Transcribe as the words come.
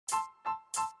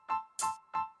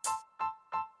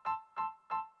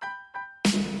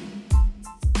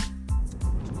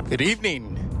Good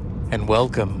evening, and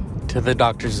welcome to the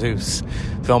Dr. Zeus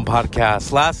Film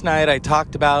Podcast. Last night I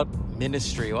talked about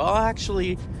ministry. Well,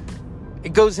 actually,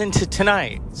 it goes into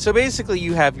tonight. So basically,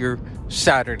 you have your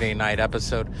Saturday night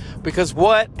episode. Because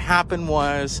what happened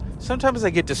was, sometimes I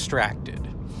get distracted.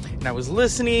 And I was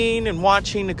listening and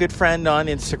watching a good friend on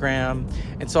Instagram.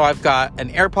 And so I've got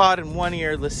an AirPod in one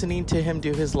ear, listening to him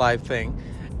do his live thing.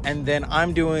 And then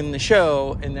I'm doing the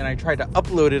show, and then I tried to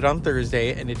upload it on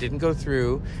Thursday, and it didn't go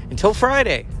through until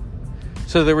Friday.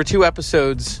 So there were 2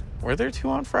 episodes. Were there 2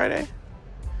 on Friday?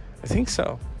 I think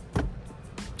so.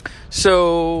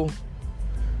 So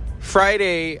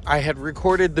Friday, I had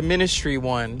recorded the ministry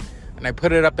one, and I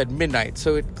put it up at midnight.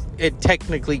 So it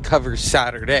technically covers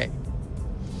Saturday.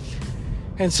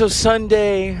 And so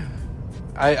Sunday,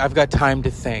 I've got time to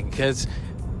think. Because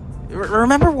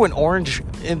remember when Orange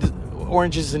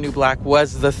is the New Black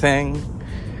was the thing?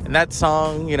 And that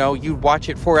song, you know, you watch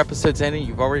it 4 episodes in and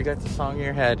you've already got the song in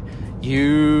your head.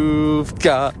 You've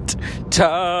got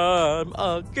time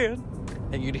again.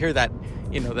 And you'd hear that,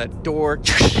 you know, that door,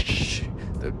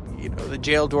 the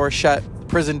jail door shut,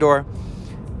 prison door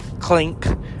clink.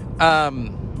 I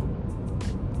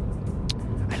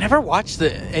never watched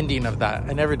the ending of that.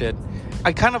 I never did.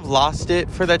 I kind of lost it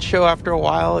for that show after a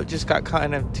while. It just got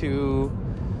kind of too,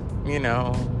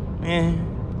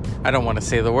 I don't want to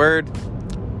say the word.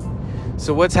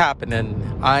 So what's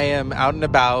happening? I am out and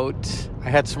about. I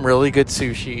had some really good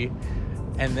sushi.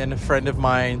 And then a friend of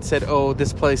mine said, oh,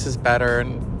 this place is better.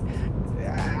 And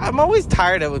I'm always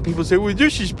tired of it when people say, well,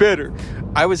 this is better.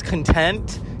 I was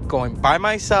content going by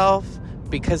myself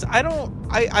because I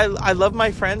love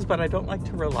my friends, but I don't like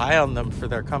to rely on them for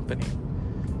their company.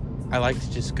 I like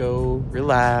to just go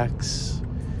relax.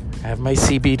 I have my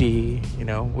CBD,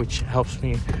 which helps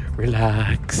me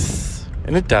relax.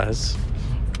 And it does.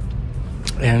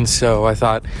 And so I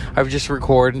thought I would just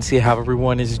record and see how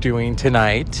everyone is doing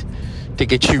tonight to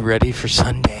get you ready for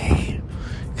Sunday.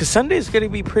 Because Sunday is going to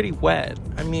be pretty wet.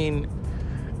 I mean,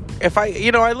 if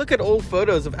I look at old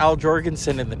photos of Al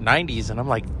Jorgensen in the 90s and I'm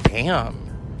like, damn.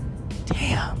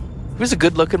 He was a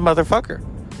good looking motherfucker.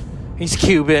 He's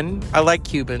Cuban. I like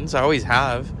Cubans. I always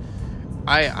have.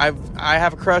 I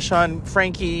have a crush on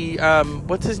Frankie,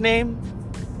 what's his name?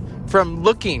 From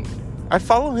Looking. I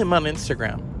follow him on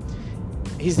Instagram.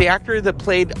 He's the actor that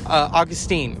played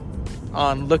Augustine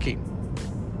on Looking.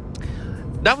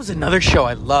 That was another show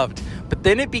I loved. But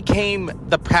then it became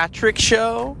The Patrick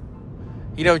Show.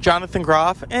 Jonathan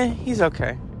Groff. He's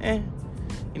okay.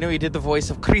 He did the voice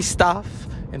of Kristoff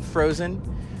in Frozen.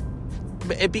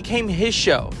 It became his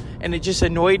show. And it just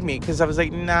annoyed me because I was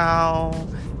like, no.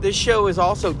 This show is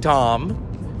also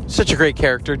Dom. Such a great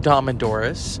character, Dom and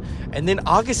Doris. And then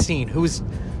Augustine, who's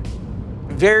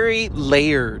very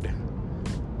layered.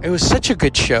 It was such a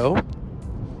good show.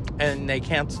 And they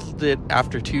canceled it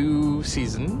after 2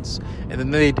 seasons. And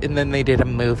then they did a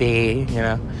movie,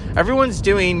 Everyone's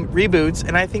doing reboots,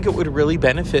 and I think it would really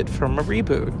benefit from a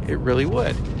reboot. It really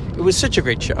would. It was such a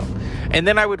great show. And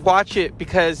then I would watch it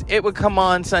because it would come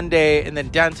on Sunday, and then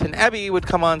Downton Abbey would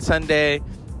come on Sunday.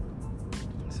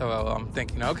 So I'm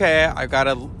thinking, okay, I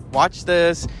gotta watch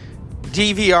this,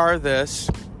 DVR this.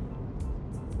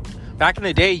 Back in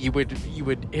the day, you would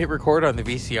hit record on the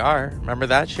VCR. Remember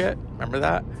that shit? Remember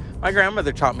that? My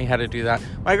grandmother taught me how to do that.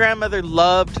 My grandmother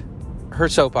loved her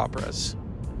soap operas.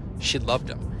 She loved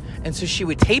them. And so she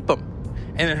would tape them.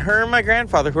 And then her and my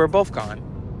grandfather, who are both gone,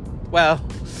 well,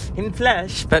 in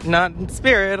flesh, but not in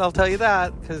spirit, I'll tell you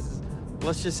that. Because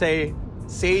let's just say,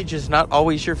 sage is not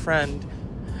always your friend.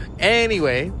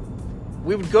 Anyway,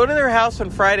 we would go to their house on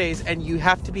Fridays, and you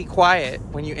have to be quiet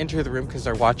when you enter the room because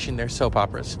they're watching their soap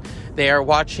operas. They are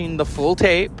watching the full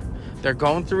tape. They're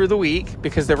going through the week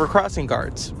because they were crossing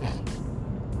guards.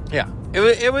 Yeah,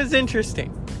 it was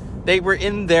interesting. They were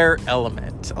in their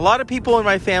element. A lot of people in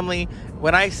my family,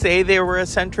 when I say they were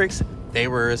eccentrics, they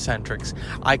were eccentrics.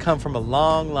 I come from a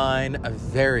long line of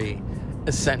very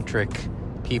eccentric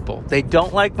people. They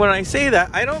don't like when I say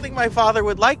that. I don't think my father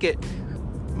would like it.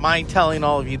 Mind telling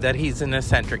all of you that he's an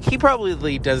eccentric. He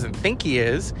probably doesn't think he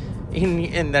is.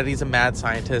 In that he's a mad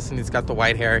scientist and he's got the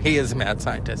white hair. He is a mad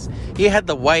scientist. He had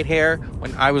the white hair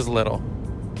when I was little.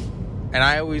 And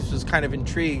I always was kind of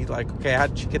intrigued, like, okay, how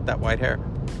did you get that white hair?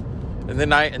 And then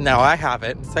now I have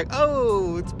it. It's like,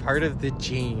 oh, it's part of the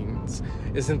genes.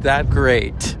 Isn't that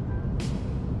great?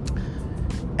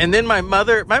 And then my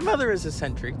mother is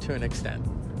eccentric to an extent.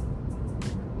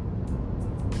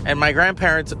 And my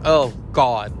grandparents, oh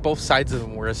God, both sides of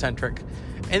them were eccentric.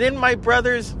 And then my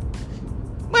brothers,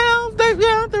 well,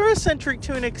 they're eccentric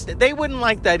to an extent. They wouldn't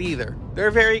like that either. They're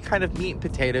very kind of meat and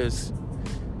potatoes.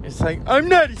 It's like, I'm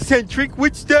not eccentric.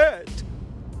 What's that?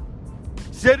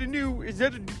 Is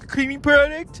that a cleaning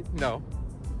product? No.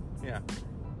 Yeah.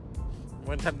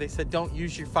 One time they said, don't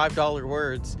use your $5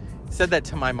 words. Said that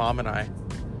to my mom and I.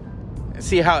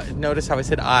 Notice how I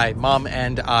said I, mom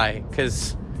and I,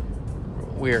 because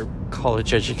we're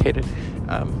college educated.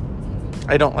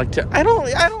 I don't like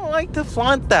to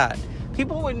flaunt that.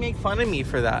 People would make fun of me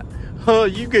for that. Oh,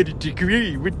 you got a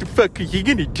degree. What the fuck are you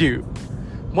gonna do?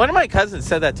 One of my cousins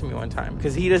said that to me one time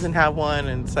because he doesn't have one,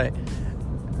 and it's like,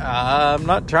 I'm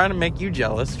not trying to make you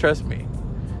jealous. Trust me.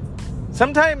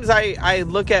 Sometimes I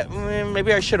look at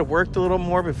maybe I should have worked a little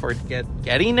more before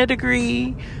getting a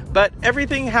degree, but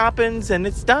everything happens and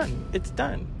it's done. It's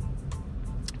done.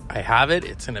 I have it.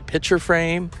 It's in a picture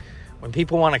frame. When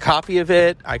people want a copy of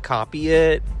it, I copy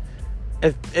it.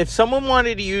 If someone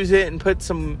wanted to use it and put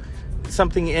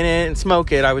something in it and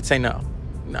smoke it, I would say no.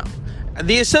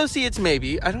 The associates,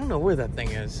 maybe. I don't know where that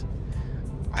thing is.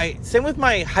 Same with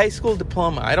my high school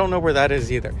diploma. I don't know where that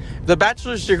is either. The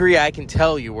bachelor's degree, I can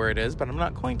tell you where it is, but I'm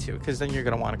not going to, because then you're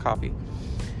going to want a copy.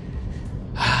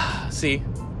 See,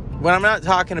 when I'm not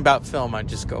talking about film, I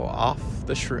just go off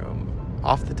the shroom,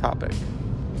 off the topic.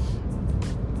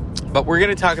 But we're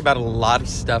going to talk about a lot of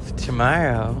stuff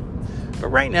tomorrow. But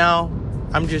right now,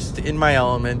 I'm just in my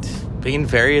element, being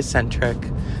very eccentric.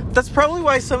 That's probably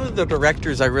why some of the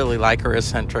directors I really like are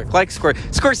eccentric. Like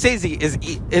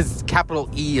Scorsese is capital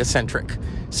E eccentric.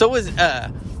 So is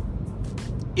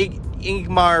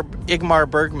Ingmar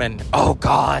Bergman. Oh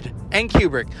God, and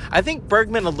Kubrick. I think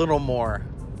Bergman a little more.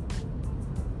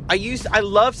 I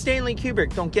love Stanley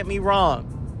Kubrick. Don't get me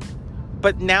wrong,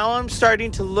 but now I'm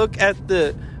starting to look at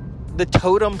the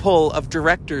totem pole of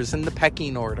directors in the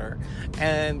pecking order.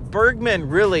 And Bergman,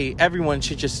 really, everyone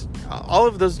should just, all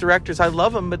of those directors, I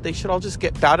love them, but they should all just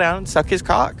bow down and suck his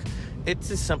cock.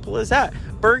 It's as simple as that.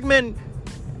 Bergman,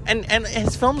 and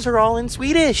his films are all in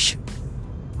Swedish.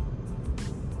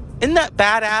 Isn't that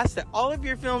badass that all of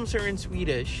your films are in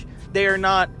Swedish? They are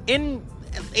not in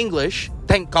English,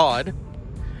 thank God.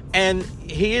 And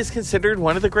he is considered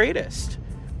one of the greatest.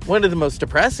 One of the most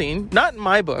depressing. Not in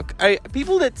my book.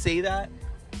 People that say that,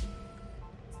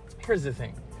 here's the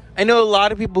thing. I know a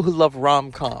lot of people who love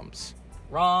rom-coms.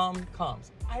 I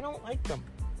don't like them.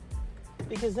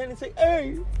 Because then it's like,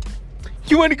 hey,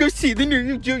 you want to go see the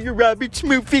new Julia Roberts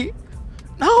movie?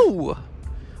 No.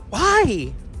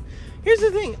 Why? Here's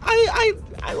the thing. I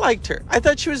liked her. I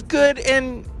thought she was good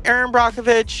in Erin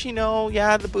Brockovich.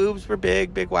 Yeah, the boobs were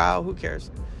big wow, who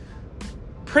cares?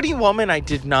 Pretty Woman I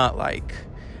did not like.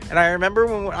 And I remember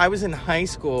when I was in high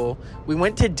school, we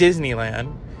went to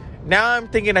Disneyland. Now I'm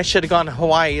thinking I should have gone to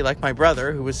Hawaii like my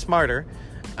brother, who was smarter.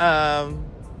 Well,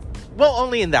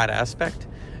 only in that aspect.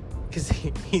 Because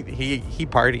he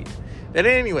partied. But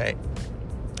anyway,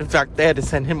 in fact, they had to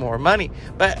send him more money.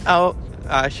 But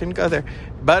I shouldn't go there.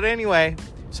 But anyway,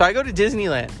 so I go to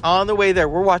Disneyland. On the way there,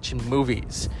 we're watching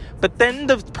movies. But then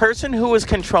the person who was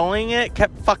controlling it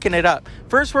kept fucking it up.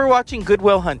 First, we're watching Good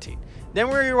Will Hunting. Then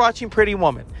we were watching Pretty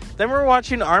Woman. Then we were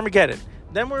watching Armageddon.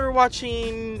 Then we were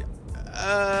watching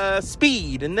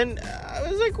Speed. And then I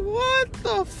was like, what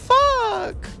the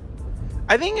fuck?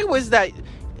 I think it was that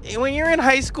when you're in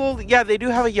high school, yeah, they do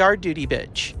have a yard duty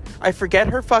bitch. I forget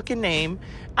her fucking name.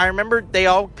 I remember they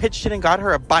all pitched in and got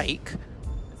her a bike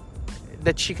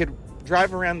that she could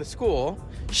drive around the school.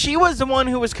 She was the one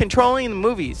who was controlling the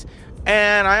movies.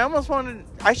 And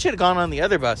I should have gone on the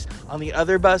other bus. On the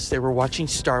other bus, they were watching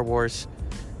Star Wars.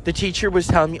 The teacher was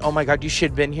telling me, oh my God, you should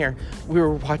have been here. We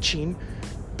were watching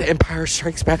The Empire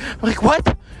Strikes Back. I'm like,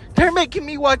 what? They're making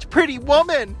me watch Pretty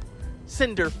Woman.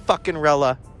 Cinder fucking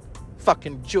Rella.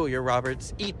 Fucking Julia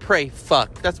Roberts. Eat, pray,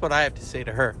 fuck. That's what I have to say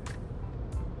to her.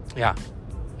 Yeah.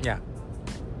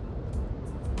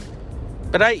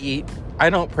 But I eat. I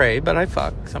don't pray, but I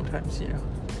fuck sometimes,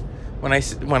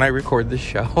 when I record this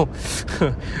show.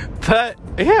 But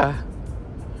yeah,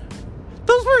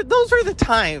 those were the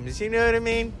times, you know what I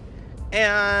mean?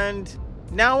 And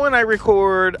now when I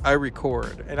record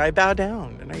and I bow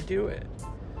down and I do it.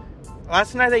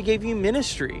 Last night I gave you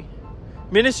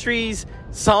Ministry's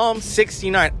Psalm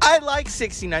 69. I like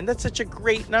 69. That's such a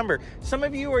great number. Some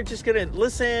of you are just going to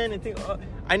listen and think, oh,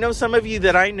 I know some of you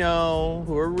that I know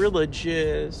who are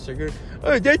religious are going,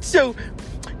 oh,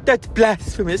 that's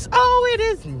blasphemous. Oh, it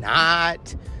is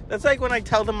not. That's like when I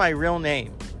tell them my real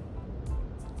name.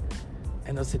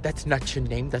 And they'll say, that's not your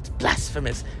name. That's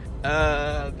blasphemous.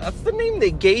 That's the name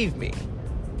they gave me.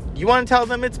 You want to tell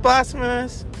them it's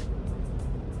blasphemous?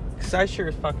 Because I sure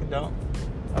as fucking don't.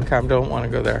 Okay, I don't want to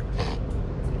go there.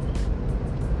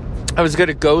 I was going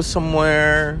to go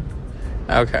somewhere.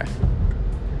 Okay.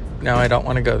 No, I don't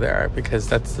want to go there because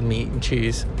that's the meat and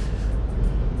cheese.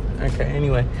 Okay,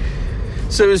 anyway.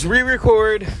 So it was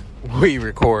re-record.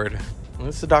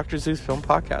 This is the Dr. Zeus Film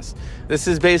Podcast. This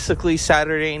is basically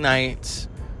Saturday night's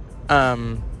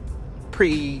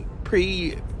preview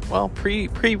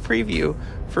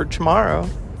for tomorrow.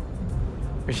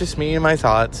 It's just me and my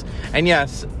thoughts. And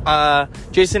yes,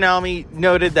 Jason Almy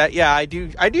noted that, yeah, I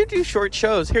do short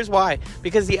shows. Here's why.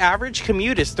 Because the average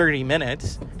commute is 30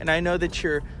 minutes. And I know that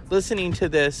you're listening to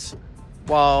this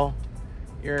while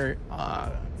you're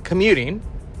commuting.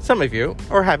 Some of you,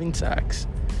 or having sex.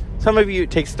 Some of you,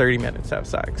 it takes 30 minutes to have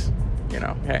sex. You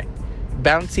know, hey.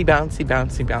 Bouncy, bouncy,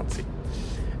 bouncy, bouncy.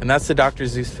 And that's the Dr.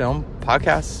 Zeus Film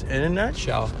Podcast in a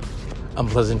nutshell.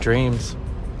 Unpleasant dreams.